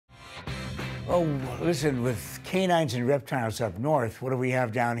Oh, listen, with canines and reptiles up north, what do we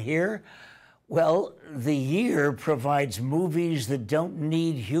have down here? Well, the year provides movies that don't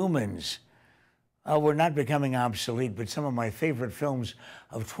need humans. We're not becoming obsolete, but some of my favorite films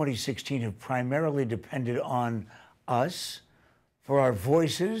of 2016 have primarily depended on us for our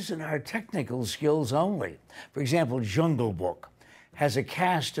voices and our technical skills only. For example, Jungle Book has a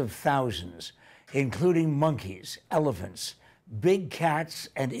cast of thousands, including monkeys, elephants, big cats,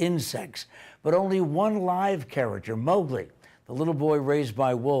 and insects, but only one live character, Mowgli, the little boy raised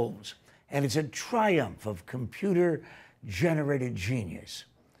by wolves. And it's a triumph of computer-generated genius.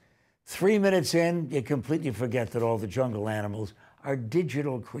 3 minutes in, you completely forget that all the jungle animals are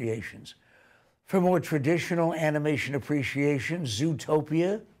digital creations. For more traditional animation appreciation,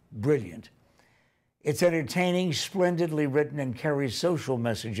 Zootopia, brilliant. It's entertaining, splendidly written, and carries social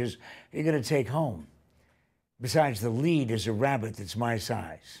messages you're going to take home. Besides, the lead is a rabbit that's my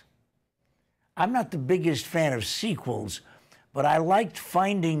size. I'm not the biggest fan of sequels, but I liked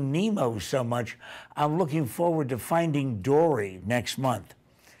Finding Nemo so much, I'm looking forward to Finding Dory next month.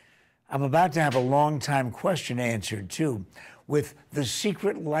 I'm about to have a long-time question answered, too, with The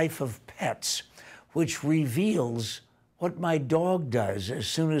Secret Life of Pets, which reveals what my dog does as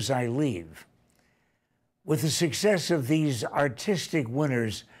soon as I leave. With the success of these artistic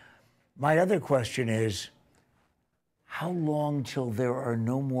winners, my other question is, how long till there are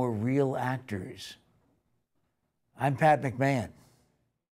no more real actors? I'm Pat McMahon.